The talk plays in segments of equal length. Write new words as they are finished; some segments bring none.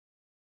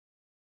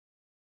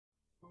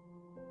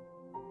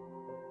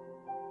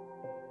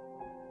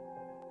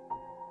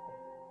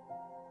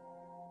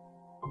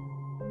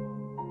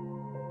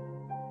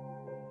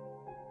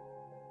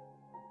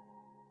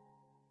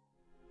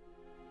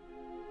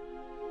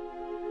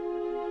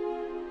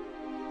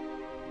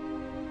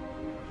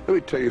Let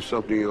me tell you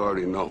something you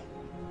already know.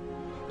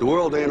 The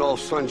world ain't all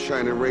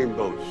sunshine and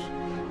rainbows.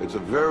 It's a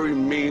very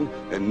mean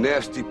and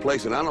nasty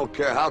place, and I don't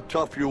care how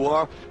tough you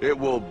are, it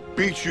will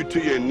beat you to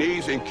your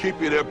knees and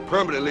keep you there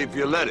permanently if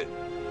you let it.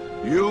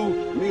 You,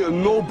 me, or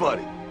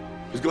nobody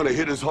is gonna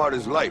hit as hard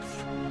as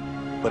life.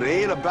 But it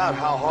ain't about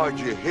how hard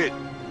you hit.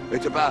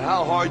 It's about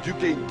how hard you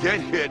can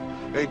get hit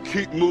and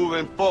keep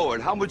moving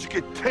forward. How much you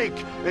can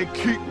take and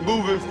keep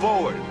moving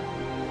forward.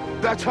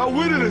 That's how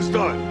winning is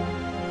done.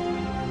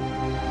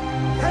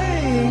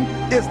 Pain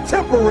is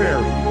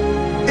temporary.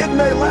 It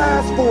may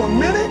last for a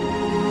minute,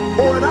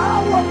 or an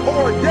hour,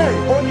 or a day,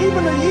 or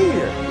even a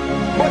year.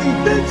 But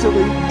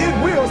eventually,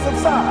 it will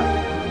subside,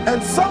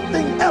 and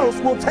something else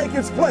will take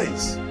its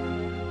place.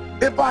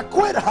 If I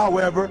quit,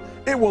 however,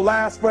 it will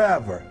last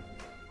forever.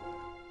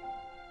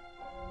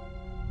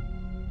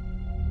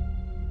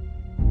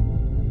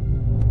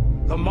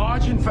 The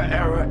margin for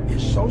error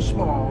is so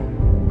small.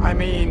 I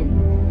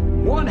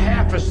mean, one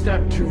half a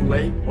step too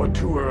late or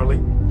too early,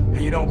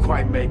 and you don't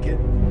quite make it.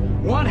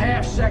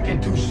 1/2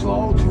 second too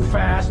slow, too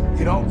fast,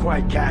 you don't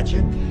quite catch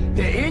it.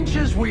 The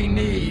inches we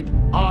need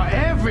are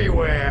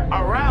everywhere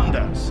around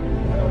us.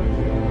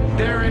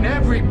 They're in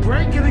every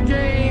break of the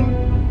game,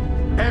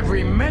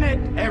 every minute,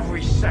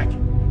 every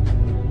second.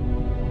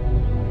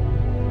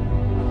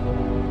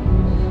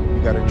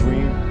 You got a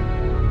dream,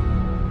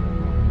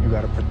 you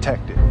got to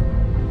protect it.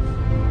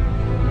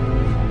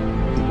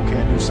 People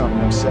can't do something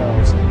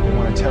themselves, they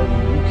want to tell you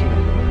you can't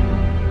do it.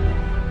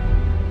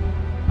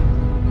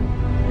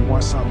 You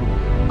want something,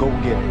 go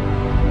get it.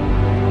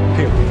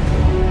 Period.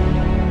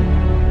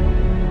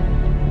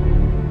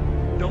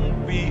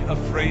 Don't be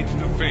afraid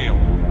to fail.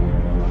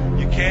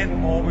 You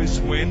can't always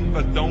win,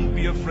 but don't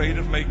be afraid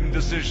of making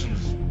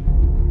decisions.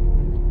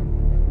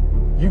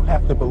 You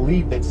have to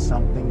believe that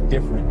something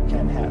different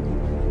can happen.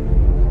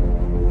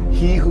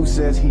 He who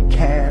says he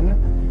can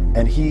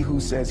and he who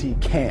says he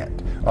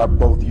can't are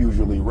both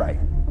usually right.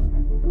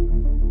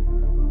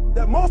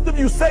 That most of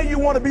you say you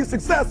want to be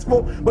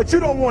successful, but you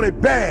don't want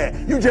it bad.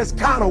 You just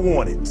kind of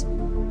want it.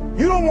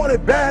 You don't want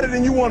it badder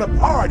than you want to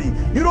party.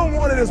 You don't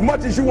want it as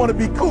much as you want to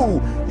be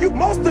cool.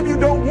 Most of you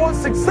don't want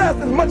success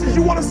as much as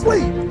you want to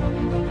sleep.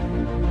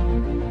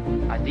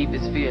 Our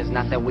deepest fear is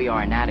not that we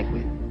are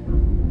inadequate.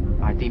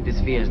 Our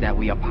deepest fear is that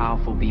we are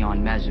powerful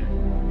beyond measure.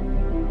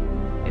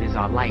 It is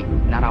our light,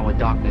 not our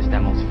darkness,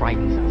 that most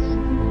frightens us.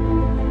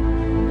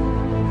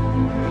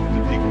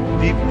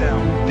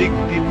 Dig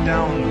deep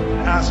down,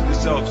 ask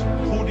yourselves,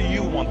 who do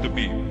you want to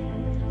be?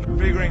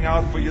 Figuring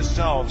out for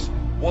yourselves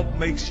what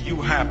makes you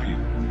happy,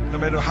 no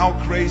matter how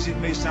crazy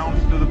it may sound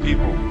to the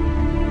people.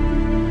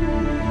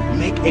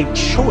 Make a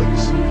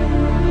choice.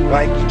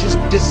 Like, just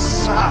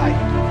decide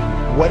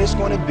what it's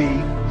going to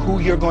be, who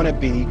you're going to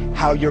be,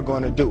 how you're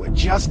going to do it.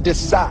 Just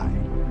decide.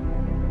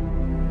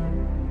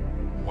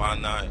 Why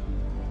not?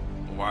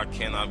 Why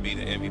can't I be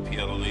the MVP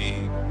of the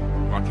league?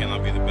 Why can't I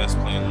be the best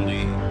player in the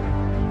league?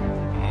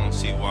 I don't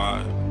see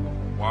why.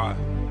 Why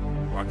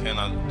can't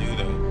I do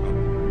that?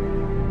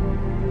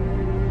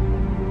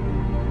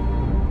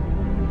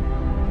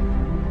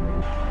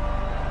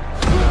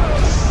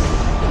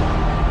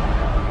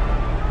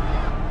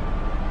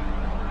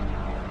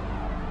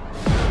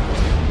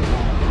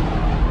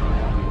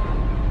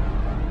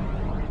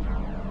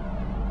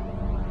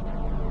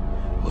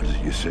 What is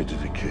it you said to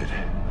the kid?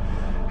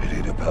 It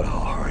ain't about how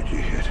hard you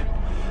hit.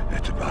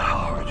 It's about how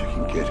hard you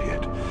can get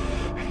hit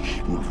and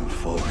keep moving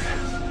forward.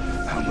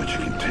 How much you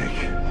can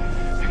take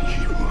and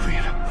keep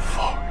moving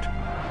forward.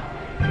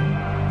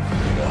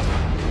 Get up.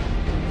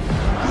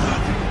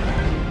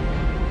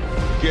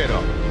 Get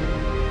up.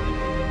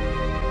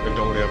 And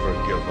don't ever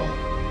give up.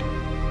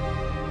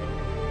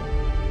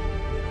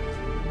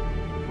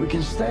 We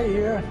can stay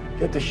here,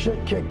 get the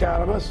shit kicked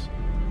out of us,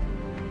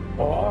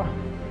 or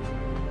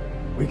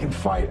we can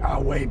fight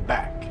our way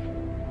back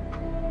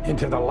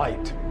into the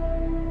light.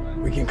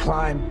 We can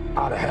climb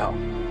out of hell.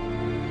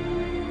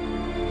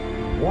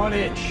 1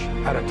 inch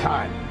at a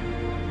time.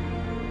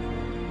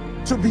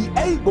 To be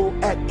able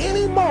at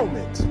any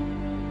moment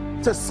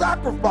to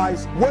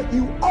sacrifice what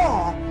you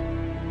are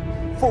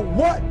for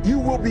what you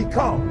will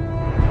become.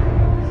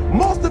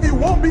 Most of you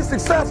won't be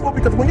successful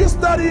because when you're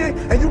studying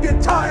and you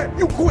get tired,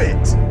 you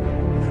quit.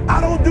 I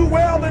don't do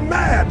well in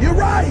math. You're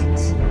right.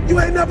 You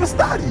ain't never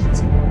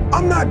studied.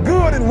 I'm not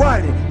good in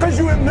writing because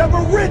you have never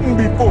written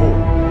before.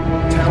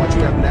 Talent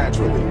you have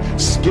naturally.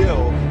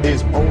 Skill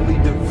is only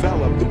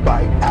developed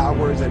by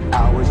hours and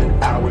hours and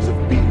hours of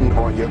beating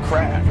on your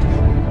craft.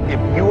 If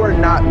you are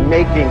not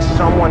making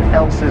someone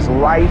else's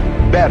life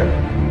better,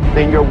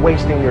 then you're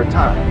wasting your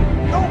time.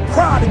 Don't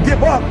cry to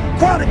give up.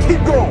 Cry to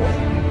keep going.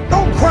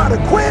 Don't cry to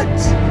quit.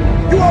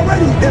 You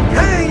already in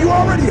pain. You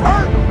already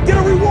hurt. Get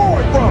a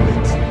reward from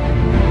it.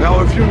 Now,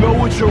 if you know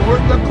what you're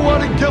worth, now go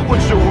out and get what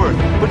you're worth.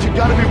 But you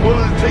gotta be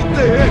willing to take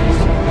the hits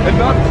and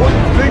not point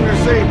fingers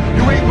saying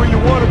you ain't where you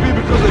want to be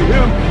because of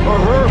him or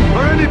her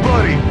or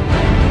anybody.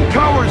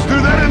 Cowards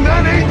do that, and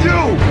that ain't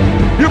you.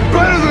 You're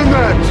better than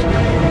that.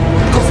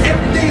 Because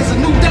every day is a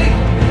new day.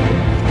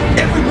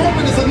 Every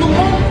moment is a new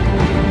moment.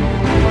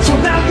 So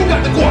now you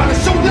got to go out and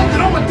show them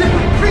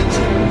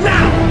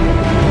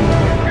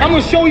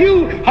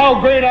how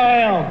great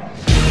I am.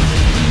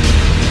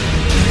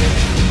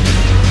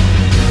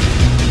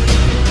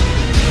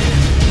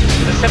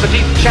 The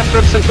 17th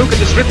chapter of St. Luke it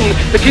is written,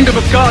 the kingdom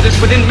of God is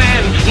within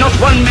man, not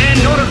one man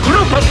nor a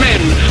group of men,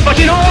 but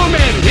in all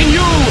men, in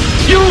you.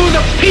 You,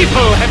 the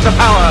people, have the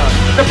power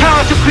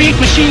to create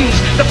machines,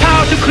 the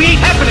power to create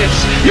happiness.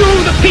 You,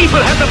 the people,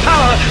 have the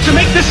power to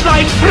make this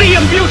life free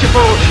and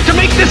beautiful, to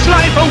make this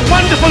life a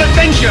wonderful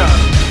adventure.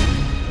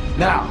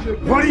 Now,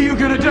 what are you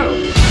gonna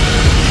do?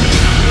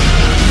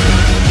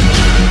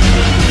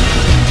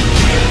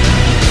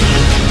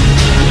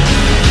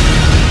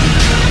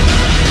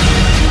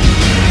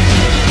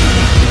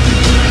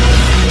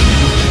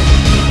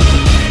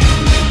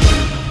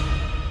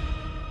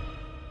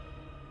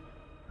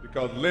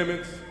 Because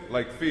limits,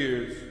 like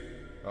fears,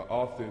 are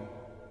often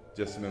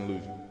just an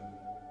illusion.